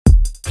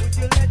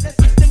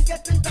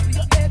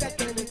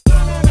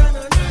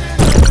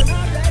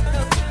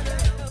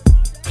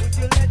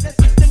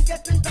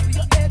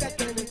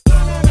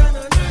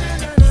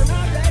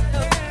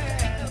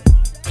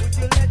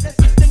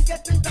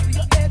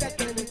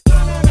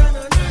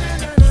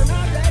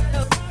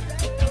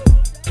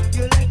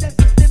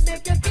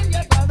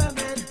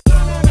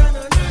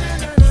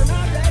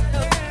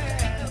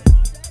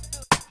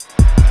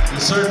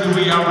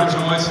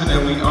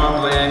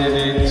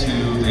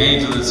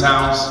this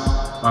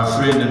house. My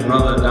friend and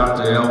brother,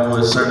 Dr.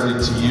 Elwood,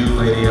 certainly to you,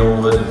 Lady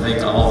Elwood, and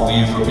thank all of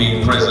you for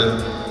being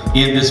present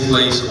in this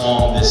place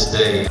on this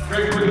day.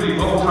 Very quickly,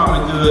 Vote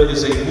Common Good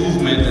is a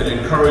movement that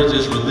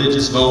encourages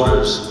religious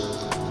voters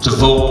to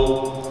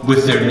vote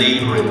with their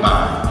neighbor in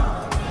mind.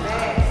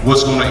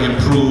 What's going to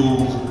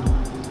improve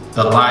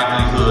the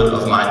livelihood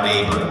of my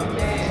neighbor?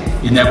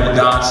 Isn't that what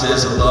God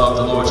says? To love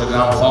the Lord your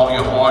God with all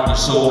your heart, your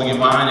soul, and your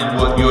mind, and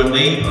what your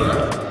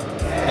neighbor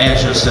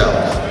as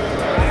yourself.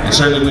 And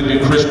certainly we've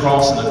been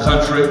crisscrossing the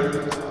country.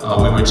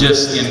 We were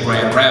just in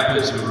Grand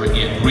Rapids, we were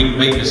in Green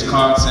Bay,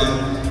 Wisconsin,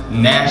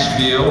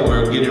 Nashville.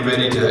 We're getting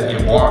ready to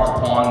embark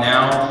upon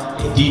now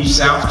a Deep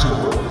South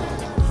tour,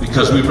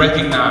 because we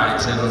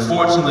recognize that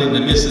unfortunately in the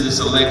midst of this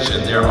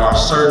election there are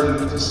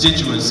certain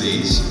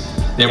constituencies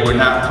that we're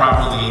not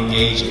properly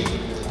engaging,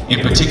 in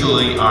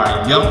particularly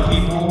our young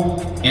people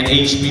and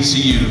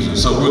HBCUs. And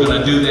so we're going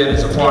to do that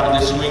as a part of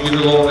this. We give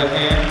the Lord a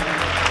hand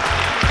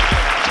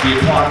to be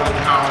a part of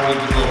empowering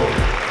the Lord.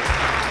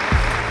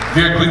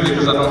 Very quickly,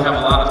 because I don't have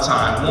a lot of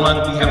time.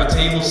 One, we have a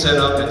table set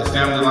up at the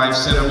Family Life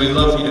Center. We'd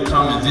love for you to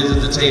come and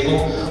visit the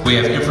table. We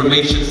have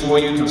information for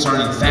you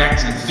concerning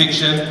facts and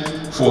fiction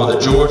for the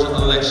Georgia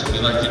election.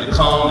 We'd like you to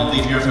come and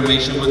leave your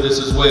information with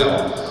us as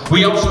well.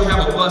 We also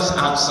have a bus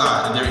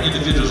outside, and there are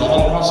individuals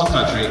all across the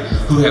country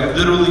who have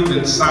literally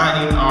been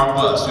signing our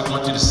bus. We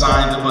want you to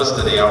sign the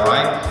bus today, all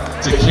right?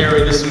 To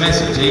carry this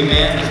message,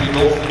 amen, as we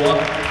go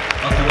forth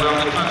up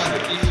around the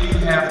country. If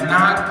you have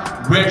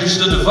not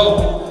registered to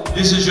vote,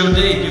 this is your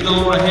day. Give the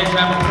Lord a hand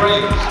clap of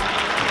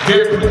praise.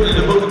 Very quickly,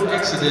 in the book of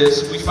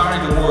Exodus, we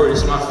find the word.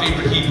 It's my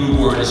favorite Hebrew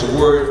word. It's a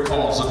word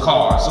called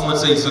zakar. Someone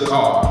say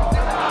zakar.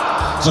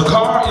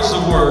 Zakar is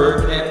the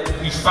word that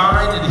we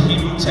find in the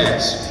Hebrew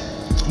text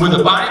when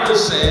the Bible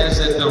says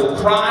that the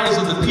cries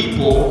of the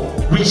people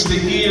reach the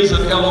ears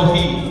of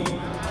Elohim.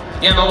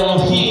 And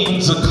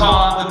Elohim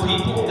zakar the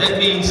people. That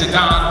means that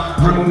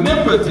God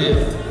remembered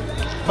them.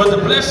 But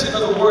the blessing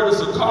of the word of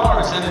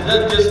zakar is that it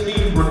doesn't just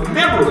mean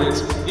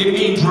remembrance, it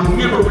means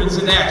remembrance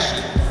in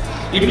action.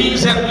 It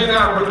means that when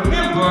I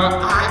remember,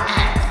 I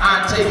act.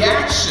 I take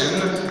action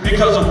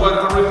because of what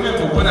I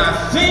remember. When I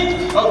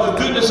think of the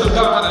goodness of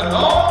God and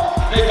all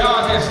that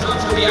God has done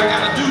for me, I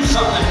gotta do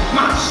something.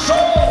 My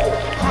soul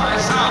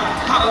cries out,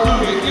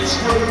 hallelujah. It's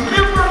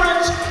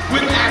remembrance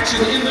with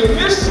action. In the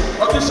midst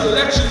of this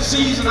election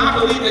season,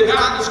 I believe that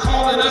God is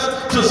calling us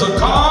to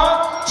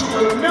zakar, to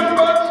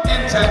remember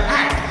and to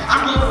act.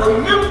 I'm going to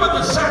remember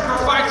the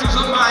sacrifices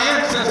of my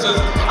ancestors.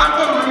 I'm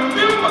going to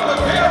remember the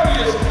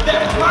barriers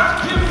that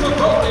blocked him from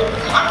voting.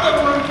 I'm going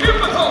to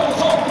remember those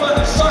on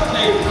Bloody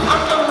Sunday. I'm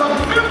going to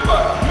remember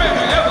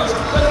many others.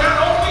 But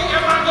not only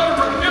am I going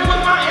to remember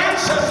my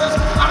ancestors,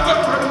 I'm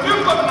going to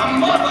remember my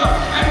mother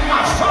and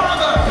my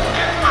father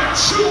and my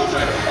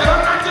children. And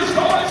I'm not just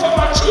voting for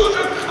my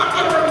children. I'm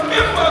going to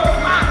remember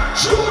my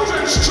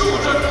children's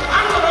children.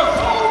 I'm going to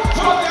vote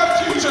for their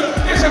future.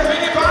 Is there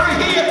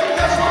anybody here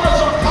that's going to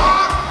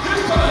support this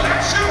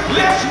election?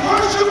 Let's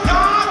worship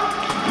God.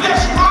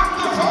 Let's rock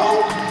the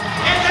vote.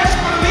 And let's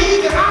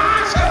believe that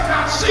eyes have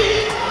not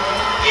seen,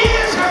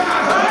 ears have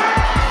not heard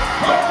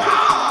what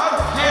God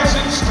has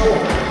in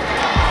store.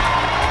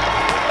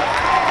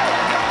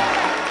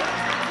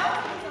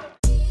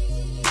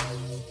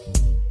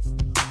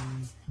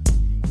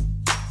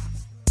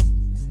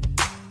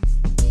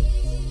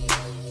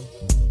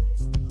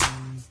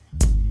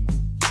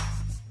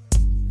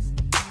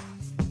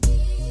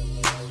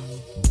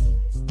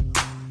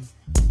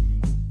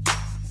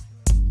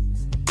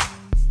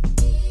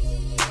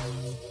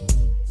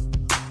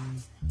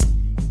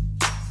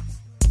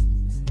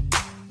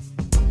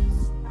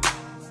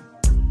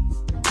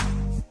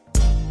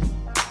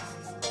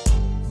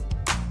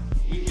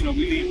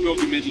 We leave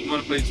pilgrimages.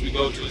 One place we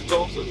go to is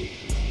Tulsa.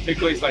 Take a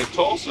place like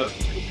Tulsa,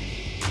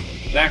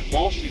 Black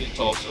Wall Street in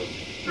Tulsa,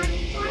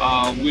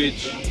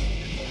 which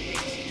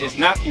is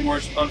not the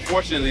worst,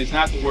 unfortunately, it's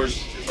not the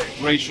worst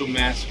racial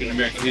massacre in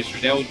American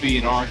history. That would be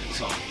in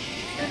Arkansas.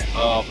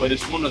 But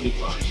it's one of the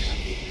worst.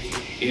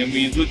 And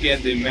when you look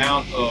at the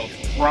amount of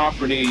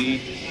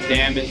property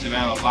damage, the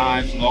amount of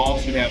lives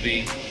lost, you have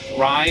a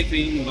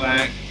thriving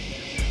black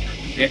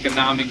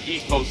economic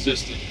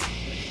ecosystem.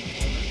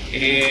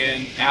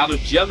 And out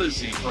of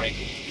jealousy,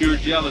 frankly, pure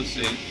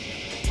jealousy,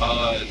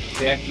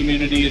 that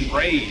community is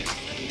raised.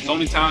 It's the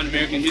only time in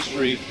American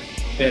history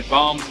that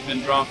bombs have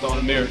been dropped on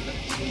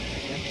Americans.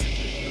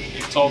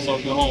 In Tulsa,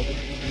 Oklahoma,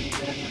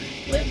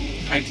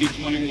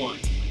 1921.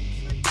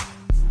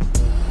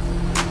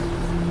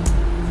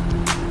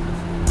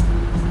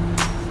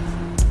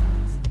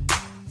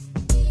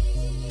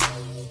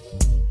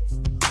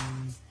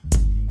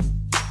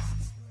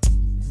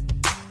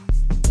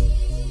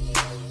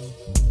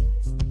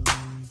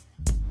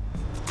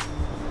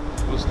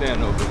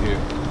 Stand over here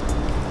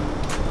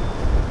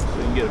so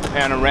you can get a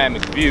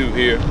panoramic view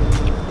here.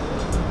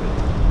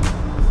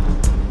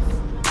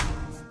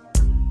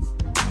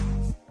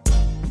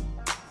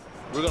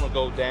 We're gonna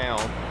go down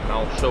and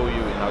I'll show you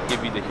and I'll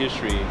give you the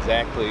history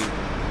exactly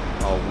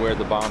where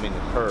the bombing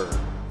occurred.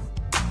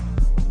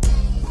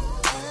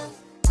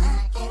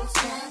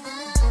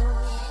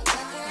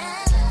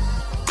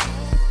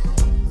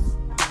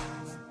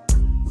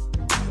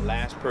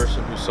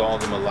 saw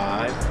them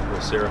alive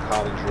was Sarah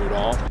Collins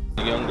Rudolph.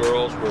 The young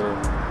girls were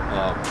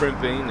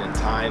primping and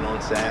tying on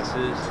sashes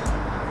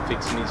and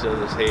fixing each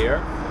other's hair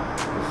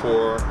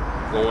before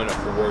going up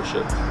for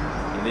worship.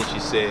 And then she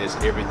says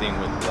everything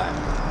went black.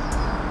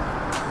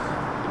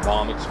 The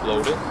bomb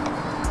exploded,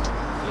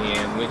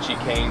 and when she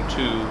came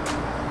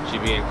to, she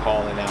began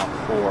calling out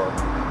for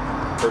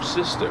her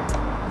sister.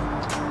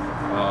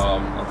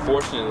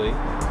 Unfortunately,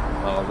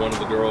 one of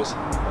the girls'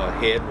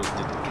 head was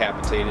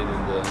decapitated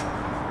in the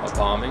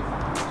bombing,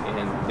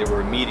 and they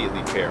were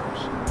immediately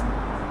perished.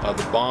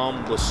 The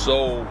bomb was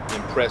so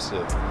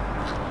impressive.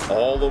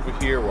 All over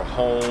here were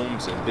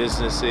homes and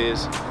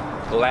businesses.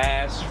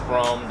 Glass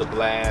from the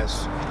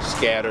blast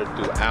scattered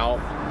throughout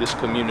this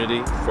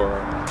community for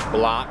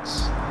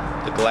blocks.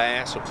 The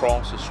glass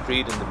across the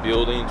street in the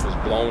buildings was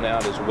blown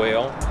out as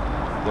well.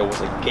 There was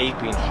a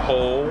gaping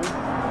hole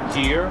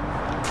here.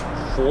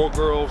 4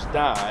 girls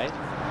died.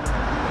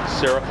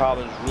 Sarah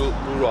Collins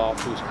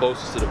Rudolph, who was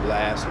closest to the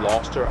blast,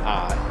 lost her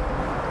eye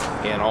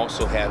and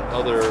also had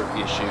other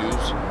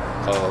issues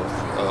of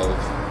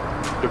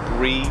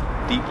debris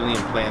deeply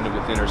implanted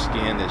within her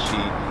skin that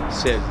she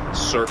said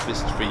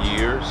surfaced for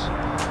years.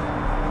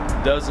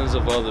 Dozens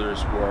of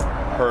others were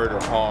hurt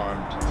or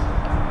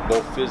harmed,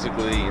 both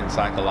physically and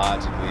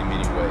psychologically in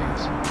many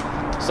ways.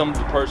 Some of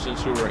the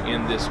persons who were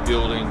in this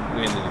building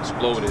when it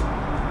exploded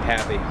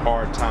have a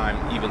hard time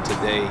even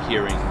today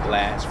hearing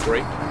glass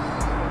break.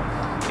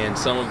 And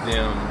some of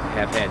them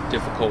have had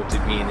difficulty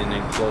being in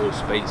enclosed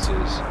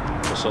spaces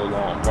for so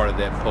long, part of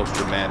that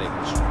post-traumatic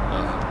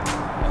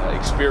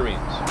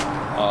experience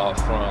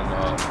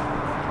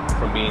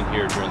from being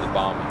here during the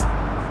bombing.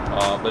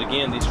 But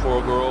again, these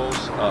 4 girls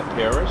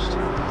perished,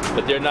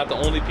 but they're not the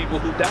only people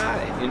who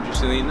died,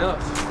 interestingly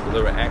enough.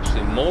 There were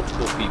actually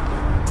multiple people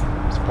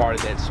as part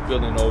of that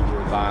spilling over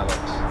of violence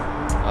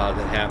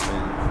that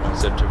happened on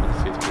September the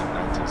 15th,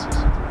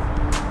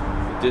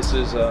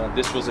 1963.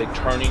 This was a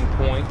turning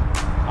point,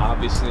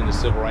 obviously, in the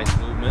civil rights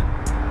movement.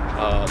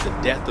 The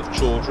death of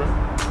children,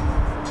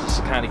 just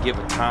to kind of give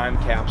a time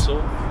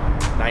capsule.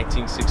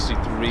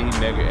 1963,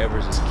 Medgar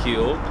Evers is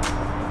killed.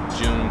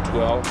 June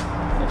 12th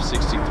of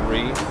 63,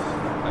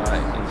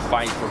 in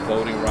fight for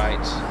voting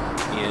rights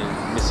in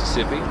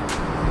Mississippi.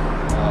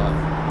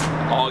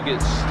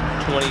 August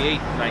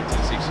 28th,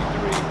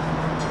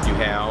 1963, you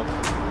have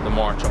the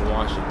March on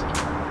Washington.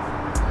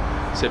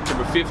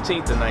 September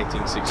 15th of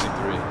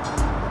 1963,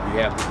 you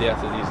have the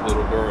death of these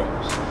little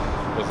girls.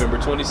 November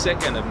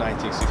 22nd of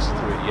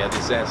 1963, you have the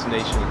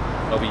assassination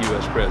of a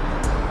U.S.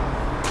 president.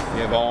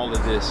 You have all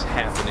of this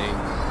happening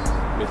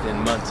within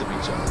months of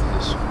each other,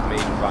 this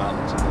major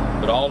violence.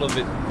 But all of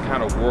it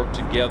kind of worked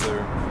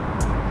together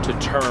to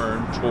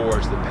turn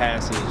towards the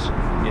passage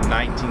in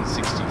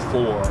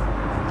 1964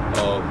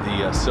 of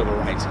the Civil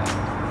Rights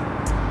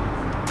Act,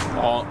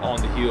 on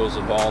the heels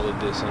of all of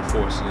this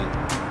unfortunate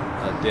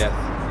death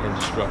and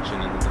destruction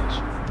in the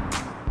nation.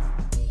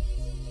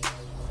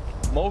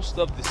 Most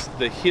of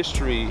the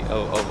history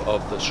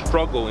of the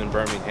struggle in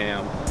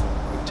Birmingham,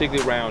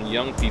 particularly around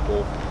young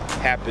people,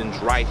 happens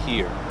right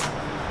here.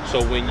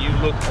 So when you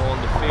look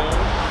on the film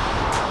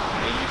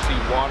and you see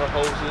water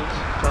hoses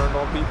turned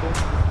on people,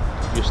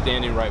 you're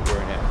standing right where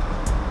it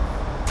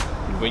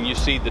happened. When you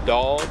see the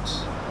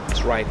dogs,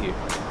 it's right here.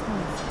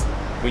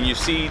 When you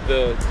see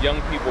the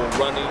young people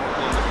running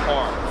in the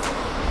park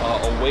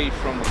away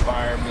from the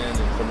firemen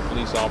and from the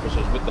police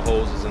officers with the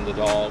hoses and the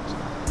dogs,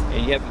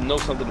 and you have to know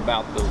something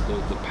about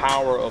the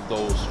power of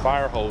those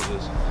fire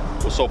hoses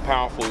was so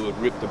powerful it would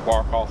rip the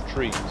bark off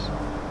trees.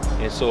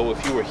 And so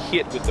if you were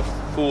hit with the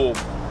full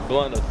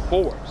blunt of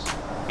force,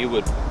 it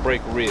would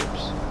break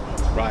ribs,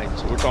 right?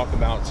 So we're talking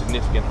about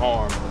significant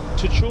harm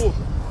to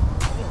children,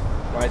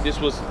 right? This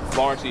was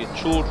largely a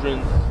children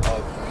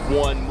of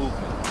one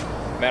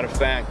movement. Matter of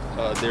fact,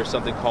 there's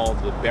something called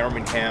the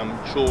Birmingham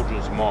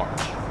Children's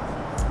March,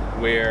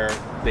 where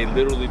they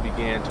literally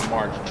began to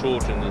march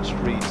children in the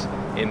streets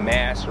in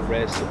mass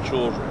arrests of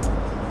children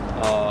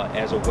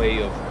as a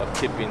way of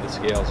tipping the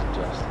scales of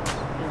justice.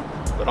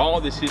 But all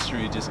this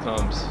history just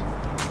comes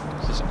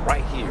just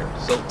right here,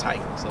 so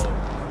tight. So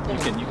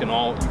you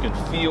can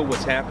feel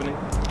what's happening.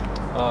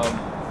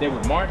 They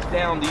would march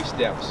down these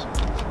steps.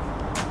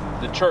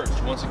 The church,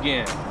 once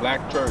again,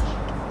 black church,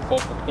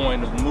 focal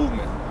point of the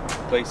movement,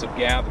 place of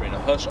gathering, a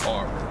hush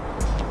ark.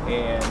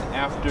 And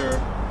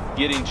after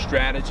getting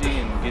strategy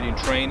and getting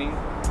training,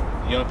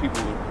 young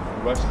people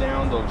would rush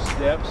down those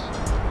steps,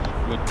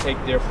 would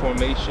take their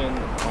formation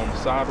on the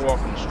sidewalk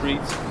and the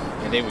streets,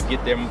 and they would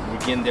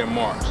begin their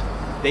march.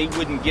 They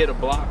wouldn't get a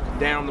block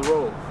down the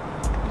road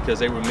because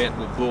they were met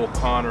with Bull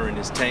Connor and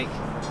his tank,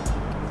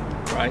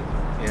 right?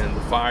 And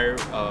the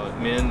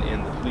firemen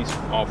and the police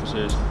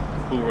officers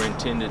who were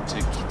intended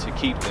to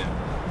keep them.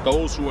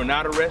 Those who were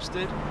not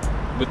arrested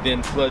would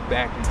then flood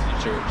back into the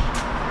church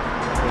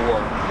for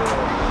more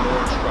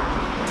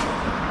instruction.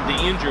 The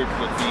injured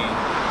would be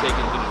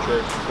taken to the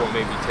church before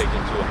maybe taken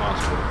to a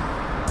hospital.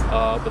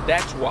 But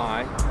that's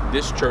why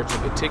this church in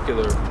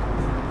particular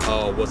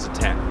was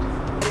attacked.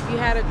 But you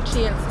had a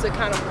chance to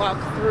kind of walk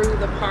through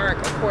the park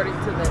according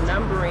to the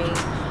numbering,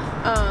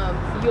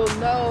 you'll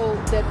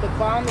know that the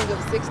bombing of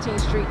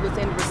 16th Street was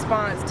in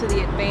response to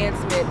the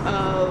advancement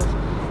of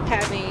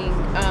having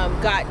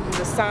gotten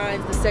the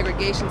signs, the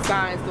segregation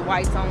signs, the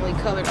whites only,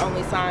 colored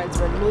only signs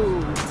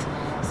removed.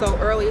 So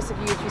earliest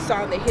if you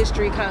saw in the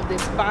history, kind of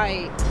this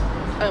fight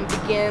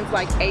begins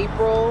like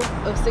April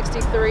of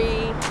 '63,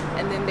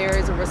 and then there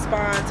is a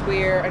response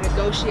where a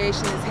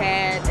negotiation is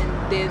had,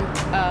 and then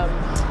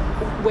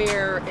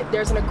where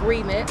there's an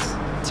agreement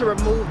to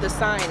remove the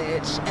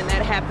signage, and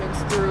that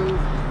happens through,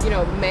 you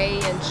know, May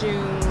and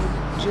June,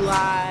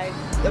 July,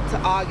 up to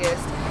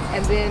August,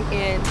 and then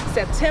in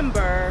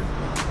September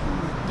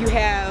you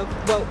have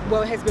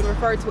what has been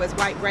referred to as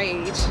white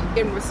rage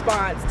in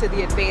response to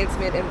the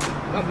advancement,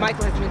 and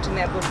Michael has mentioned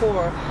that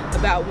before,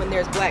 about when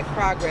there's black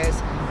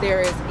progress,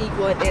 there is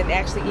equal and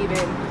actually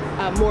even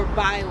more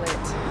violent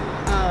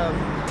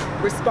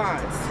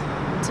response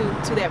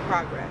to that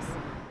progress.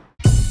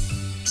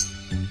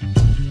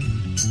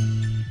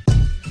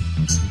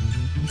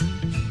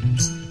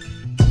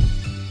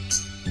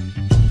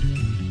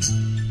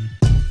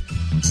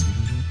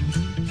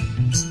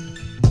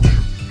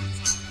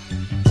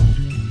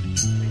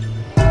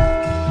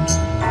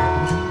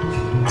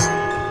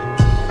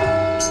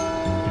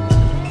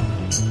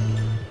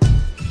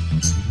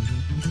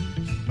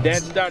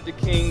 That's Dr.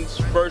 King's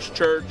first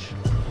church,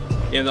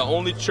 and the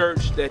only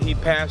church that he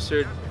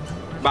pastored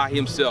by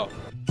himself.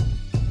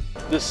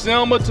 The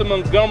Selma to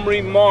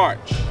Montgomery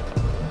March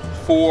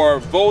for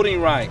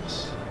voting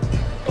rights,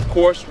 of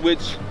course,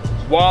 which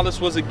Wallace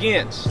was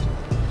against,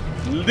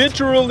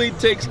 literally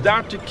takes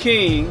Dr.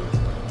 King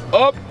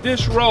up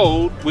this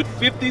road with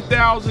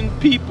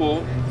 50,000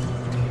 people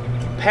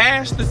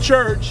past the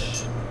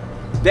church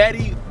that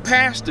he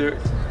pastored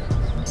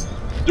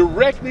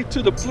directly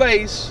to the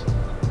place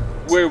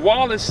where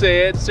Wallace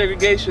said,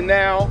 segregation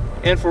now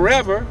and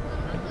forever,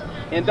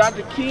 and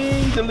Dr.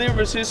 King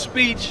delivers his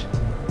speech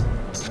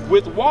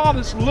with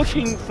Wallace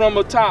looking from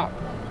atop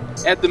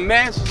at the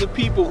masses of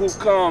people who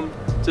come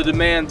to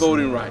demand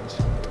voting rights.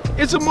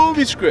 It's a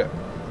movie script.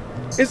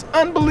 It's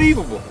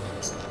unbelievable.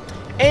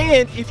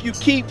 And if you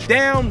keep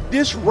down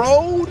this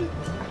road,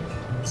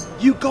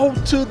 you go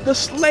to the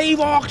slave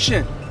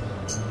auction.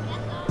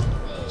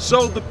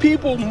 So the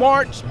people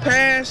march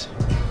past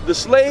the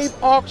slave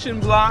auction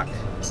block,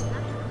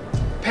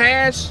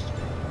 past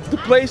the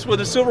place where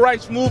the civil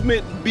rights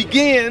movement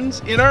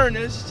begins in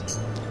earnest,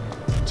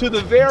 to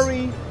the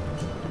very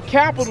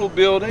Capitol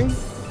building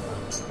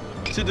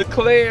to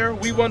declare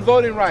we want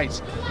voting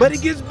rights. But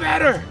it gets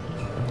better.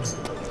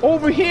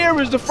 Over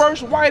here is the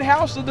first White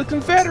House of the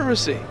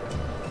Confederacy.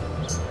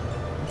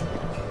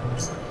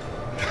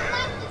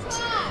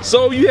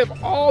 So you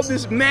have all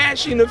this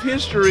mashing of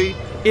history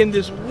in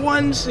this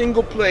one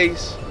single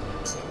place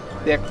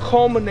that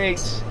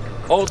culminates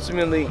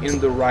ultimately in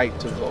the right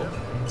to vote.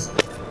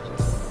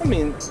 I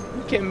mean,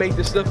 you can't make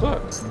this stuff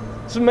up.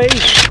 It's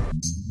amazing.